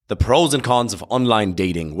The pros and cons of online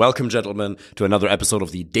dating. Welcome, gentlemen, to another episode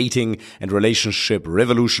of the Dating and Relationship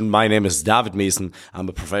Revolution. My name is David Mason. I'm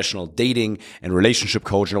a professional dating and relationship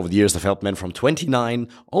coach, and over the years I've helped men from 29,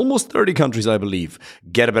 almost 30 countries, I believe,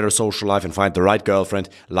 get a better social life and find the right girlfriend,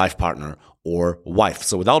 life partner, or wife.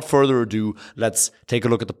 So without further ado, let's take a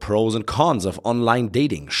look at the pros and cons of online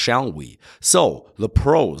dating, shall we? So, the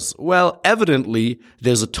pros. Well, evidently,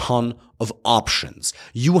 there's a ton of options.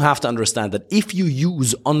 You have to understand that if you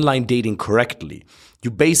use online dating correctly,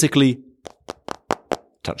 you basically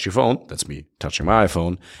touch your phone, that's me touching my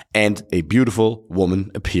iPhone, and a beautiful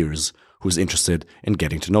woman appears who's interested in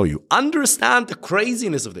getting to know you. Understand the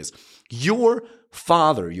craziness of this. Your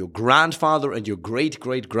father, your grandfather, and your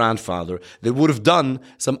great-great-grandfather, they would have done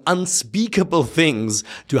some unspeakable things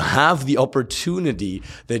to have the opportunity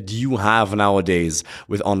that you have nowadays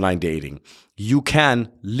with online dating. You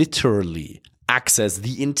can literally access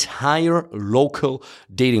the entire local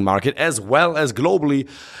dating market as well as globally,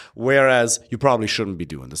 whereas you probably shouldn't be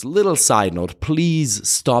doing this. Little side note, please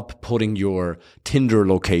stop putting your Tinder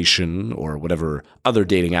location or whatever other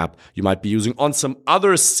dating app you might be using on some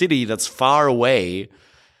other city that's far away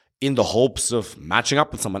in the hopes of matching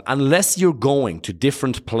up with someone, unless you're going to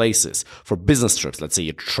different places for business trips. Let's say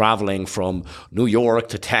you're traveling from New York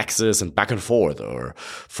to Texas and back and forth, or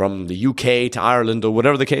from the UK to Ireland, or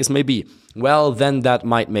whatever the case may be. Well, then that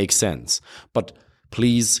might make sense. But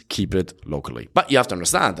please keep it locally. But you have to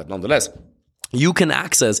understand that nonetheless, you can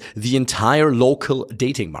access the entire local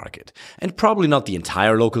dating market. And probably not the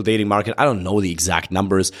entire local dating market. I don't know the exact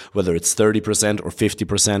numbers, whether it's 30% or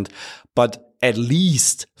 50%, but at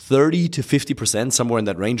least 30 to 50%, somewhere in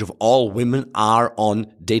that range, of all women are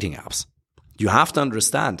on dating apps. You have to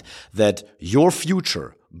understand that your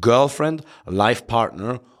future girlfriend, life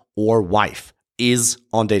partner, or wife is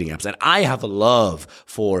on dating apps. And I have a love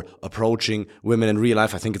for approaching women in real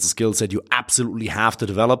life. I think it's a skill set you absolutely have to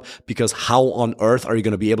develop, because how on earth are you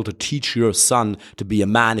going to be able to teach your son to be a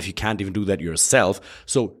man if you can't even do that yourself?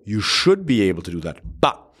 So you should be able to do that.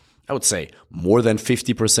 But I would say more than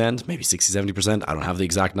 50%, maybe 60, 70%, I don't have the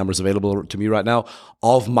exact numbers available to me right now,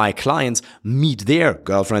 of my clients meet their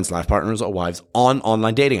girlfriends, life partners, or wives on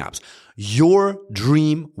online dating apps. Your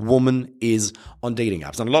dream woman is on dating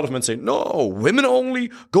apps. And a lot of men say, no, women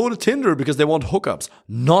only go to Tinder because they want hookups.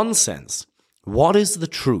 Nonsense. What is the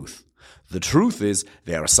truth? The truth is,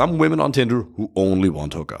 there are some women on Tinder who only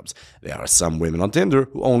want hookups. There are some women on Tinder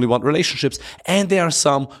who only want relationships. And there are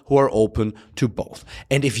some who are open to both.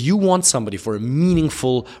 And if you want somebody for a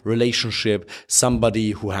meaningful relationship,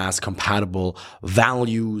 somebody who has compatible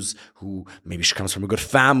values, who maybe she comes from a good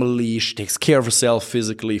family, she takes care of herself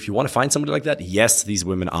physically, if you want to find somebody like that, yes, these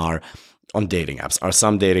women are on dating apps. Are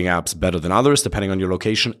some dating apps better than others, depending on your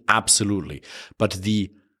location? Absolutely. But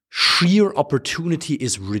the sheer opportunity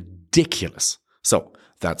is ridiculous. So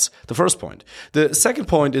that's the first point. The second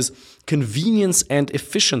point is convenience and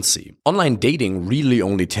efficiency. Online dating really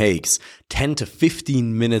only takes 10 to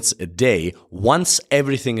 15 minutes a day once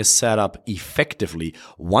everything is set up effectively,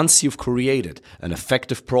 once you've created an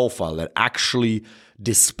effective profile that actually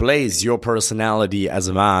displays your personality as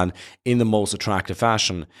a man in the most attractive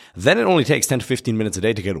fashion. Then it only takes 10 to 15 minutes a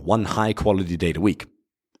day to get one high quality date a week.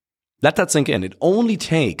 Let that sink in. It only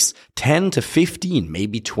takes 10 to 15,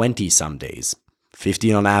 maybe 20 some days,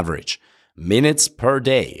 15 on average, minutes per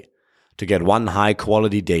day to get one high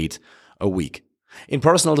quality date a week. In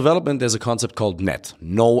personal development, there's a concept called NET,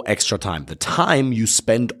 no extra time. The time you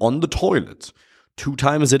spend on the toilet 2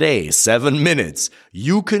 times a day, 7 minutes,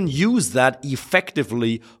 you can use that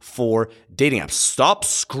effectively for dating apps. Stop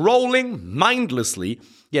scrolling mindlessly.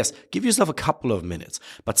 Yes, give yourself a couple of minutes,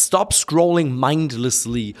 but stop scrolling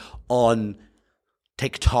mindlessly on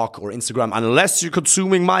TikTok or Instagram, unless you're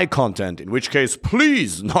consuming my content, in which case,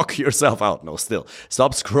 please knock yourself out. No, still,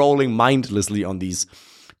 stop scrolling mindlessly on these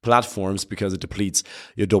platforms, because it depletes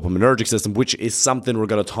your dopaminergic system, which is something we're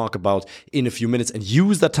going to talk about in a few minutes, and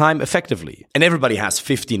use that time effectively. And everybody has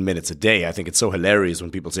 15 minutes a day. I think it's so hilarious when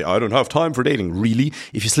people say, I don't have time for dating. Really?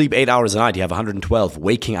 If you sleep 8 hours a night, you have 112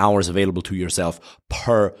 waking hours available to yourself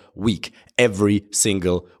per week, every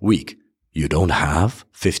single week. You don't have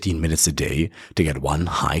 15 minutes a day to get one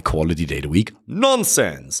high quality date a week?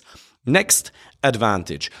 Nonsense! Next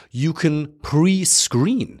advantage, you can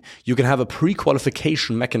pre-screen. You can have a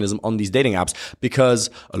pre-qualification mechanism on these dating apps, because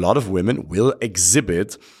a lot of women will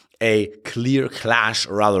exhibit a clear clash,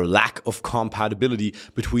 or rather lack of compatibility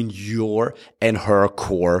between your and her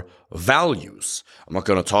core values. I'm not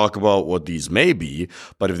going to talk about what these may be,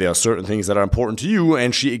 but if there are certain things that are important to you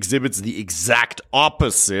and she exhibits the exact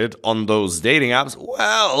opposite on those dating apps,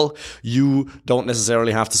 well, you don't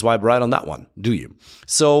necessarily have to swipe right on that one, do you?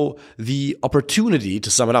 So the opportunity, to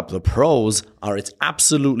sum it up, the pros are it's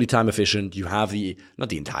absolutely time efficient. You have not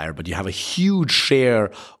the entire, but you have a huge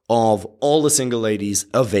share of all the single ladies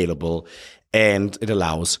available, and it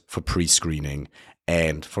allows for pre-screening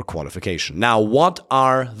and for qualification. Now, what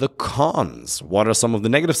are the cons? What are some of the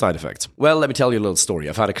negative side effects? Well, let me tell you a little story.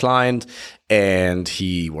 I've had a client, and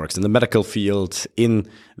he works in the medical field in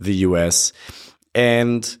the US,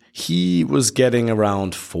 and he was getting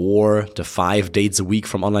around 4 to 5 dates a week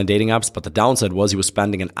from online dating apps, but the downside was he was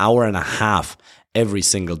spending an hour and a half every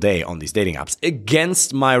single day on these dating apps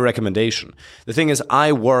against my recommendation. The thing is,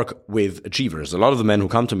 I work with achievers. A lot of the men who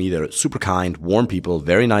come to me, they're super kind, warm people,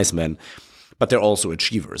 very nice men, but they're also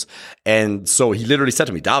achievers. And so he literally said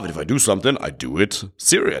to me, David, if I do something, I do it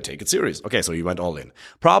serious. I take it serious. Okay, so he went all in.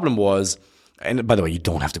 Problem was, and by the way, you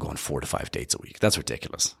don't have to go on 4 to 5 dates a week. That's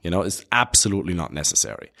ridiculous. It's absolutely not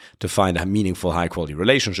necessary to find a meaningful, high-quality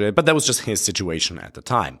relationship. But that was just his situation at the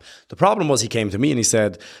time. The problem was he came to me and he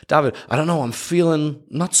said, David, I don't know, I'm feeling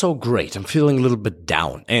not so great. I'm feeling a little bit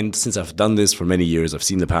down. And since I've done this for many years, I've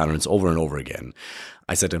seen the patterns over and over again.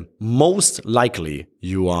 I said to him, most likely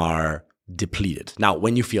you are depleted. Now,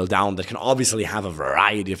 when you feel down, that can obviously have a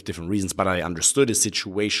variety of different reasons, but I understood his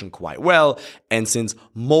situation quite well. And since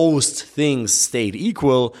most things stayed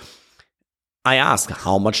equal, I asked,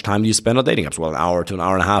 how much time do you spend on dating apps? Well, an hour to an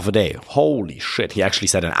hour and a half a day. Holy shit. He actually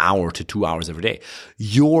said an hour to 2 hours every day.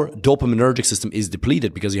 Your dopaminergic system is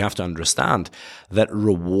depleted because you have to understand that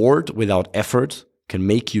reward without effort can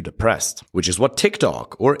make you depressed, which is what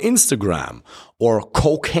TikTok or Instagram or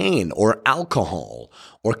cocaine or alcohol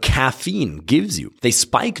or caffeine gives you. They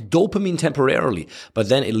spike dopamine temporarily, but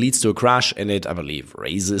then it leads to a crash, and it, I believe,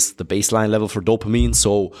 raises the baseline level for dopamine.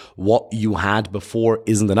 So what you had before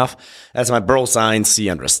isn't enough. That's my bro science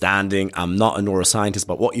understanding. I'm not a neuroscientist,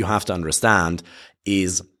 but what you have to understand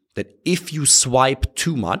is that if you swipe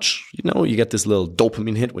too much, you get this little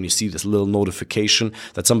dopamine hit when you see this little notification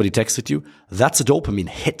that somebody texted you. That's a dopamine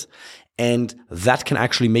hit. And that can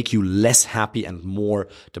actually make you less happy and more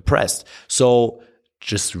depressed. So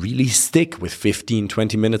just really stick with 15,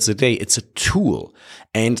 20 minutes a day. It's a tool.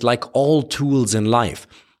 And like all tools in life,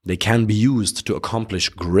 they can be used to accomplish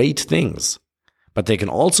great things, but they can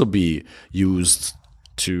also be used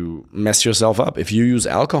to mess yourself up. If you use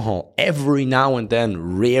alcohol every now and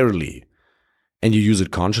then, rarely, and you use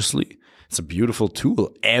it consciously, it's a beautiful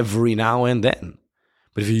tool every now and then.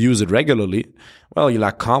 But if you use it regularly, well, you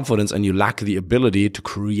lack confidence and you lack the ability to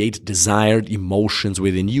create desired emotions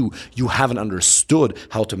within you. You haven't understood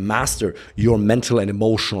how to master your mental and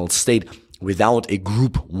emotional state without a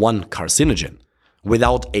group 1 carcinogen,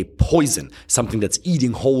 without a poison, something that's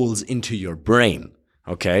eating holes into your brain.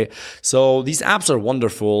 Okay, so these apps are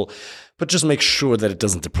wonderful, but just make sure that it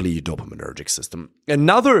doesn't deplete your dopaminergic system.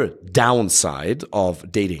 Another downside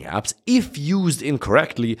of dating apps, if used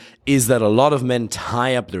incorrectly, is that a lot of men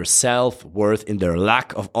tie up their self-worth in their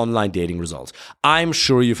lack of online dating results. I'm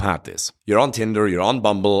sure you've had this. You're on Tinder, you're on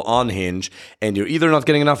Bumble, on Hinge, and you're either not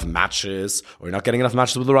getting enough matches, or you're not getting enough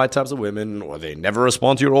matches with the right types of women, or they never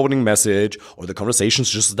respond to your opening message, or the conversations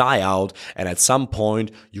just die out, and at some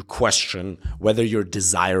point you question whether you're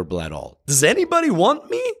desirable at all. Does anybody want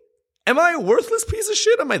me? Am I a worthless piece of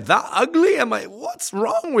shit? Am I that ugly? What's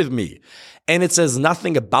wrong with me? And it says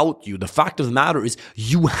nothing about you. The fact of the matter is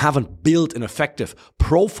you haven't built an effective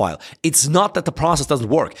profile. It's not that the process doesn't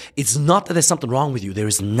work. It's not that there's something wrong with you. There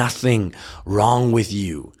is nothing wrong with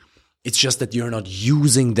you. It's just that you're not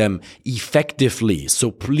using them effectively. So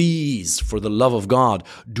please, for the love of God,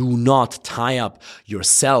 do not tie up your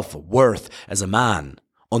self-worth as a man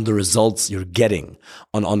on the results you're getting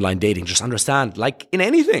on online dating. Just understand, like in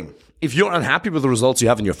anything, if you're unhappy with the results you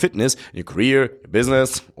have in your fitness, your career, your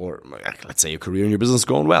business, or let's say your career and your business is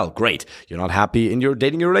going well, great. You're not happy in your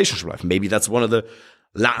dating, your relationship life. Maybe that's one of the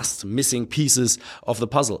last missing pieces of the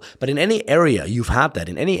puzzle. But in any area you've had that,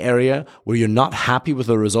 in any area where you're not happy with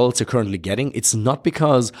the results you're currently getting, it's not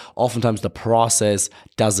because oftentimes the process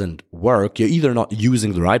doesn't work. You're either not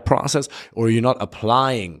using the right process or you're not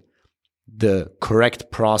applying the correct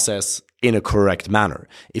process in a correct manner,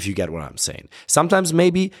 if you get what I'm saying. Sometimes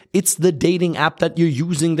maybe it's the dating app that you're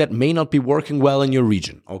using that may not be working well in your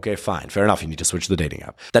region. Okay, fine, fair enough. You need to switch the dating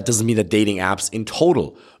app. That doesn't mean that dating apps in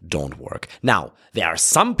total don't work. Now, there are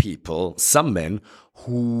some people, some men,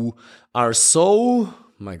 who are so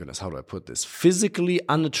my goodness, how do I put this? Physically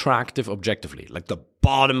unattractive objectively, like the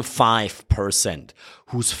bottom 5%,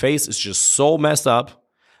 whose face is just so messed up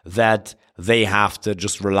that they have to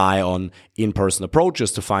just rely on in-person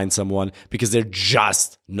approaches to find someone because they're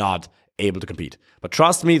just not able to compete. But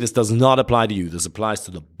trust me, this does not apply to you. This applies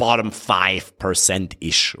to the bottom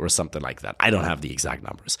 5%-ish or something like that. I don't have the exact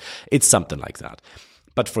numbers. It's something like that.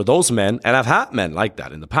 But for those men, and I've had men like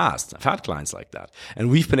that in the past, I've had clients like that, and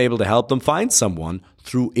we've been able to help them find someone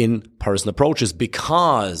through in-person approaches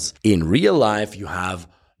because in real life you have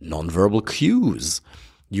nonverbal cues.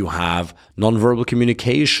 You have nonverbal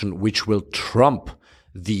communication, which will trump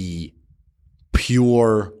the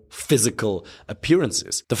pure physical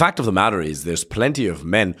appearances. The fact of the matter is there's plenty of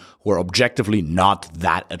men who are objectively not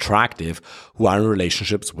that attractive who are in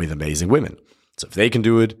relationships with amazing women. So if they can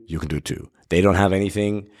do it, you can do it too. They don't have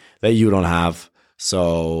anything that you don't have,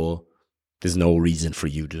 so there's no reason for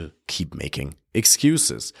you to keep making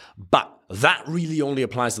excuses. But that really only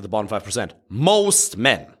applies to the bottom 5%. Most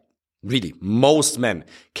men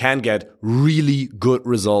can get really good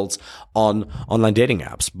results on online dating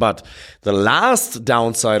apps. But the last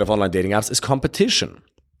downside of online dating apps is competition.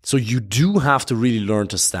 So you do have to really learn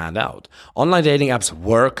to stand out. Online dating apps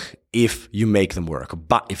work if you make them work.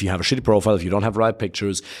 But if you have a shitty profile, if you don't have the right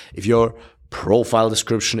pictures, if your profile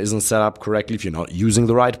description isn't set up correctly, if you're not using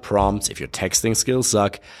the right prompts, if your texting skills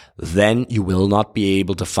suck, then you will not be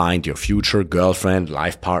able to find your future girlfriend,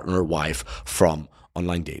 life partner, wife from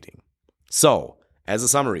online dating. So, as a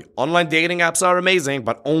summary, online dating apps are amazing,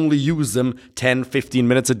 but only use them 10, 15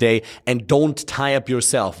 minutes a day and don't tie up your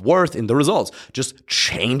self-worth in the results. Just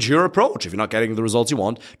change your approach. If you're not getting the results you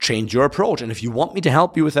want, change your approach. And if you want me to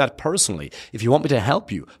help you with that personally, if you want me to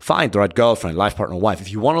help you find the right girlfriend, life partner, wife, if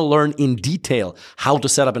you want to learn in detail how to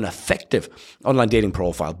set up an effective online dating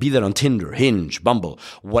profile, be that on Tinder, Hinge, Bumble,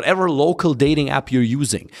 whatever local dating app you're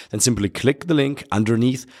using, then simply click the link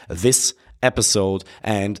underneath this episode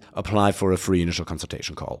and apply for a free initial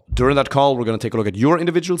consultation call. During that call, we're going to take a look at your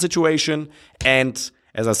individual situation and,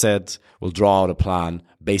 as I said, we'll draw out a plan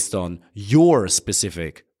based on your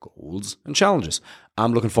specific goals and challenges.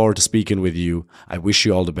 I'm looking forward to speaking with you. I wish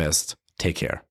you all the best. Take care.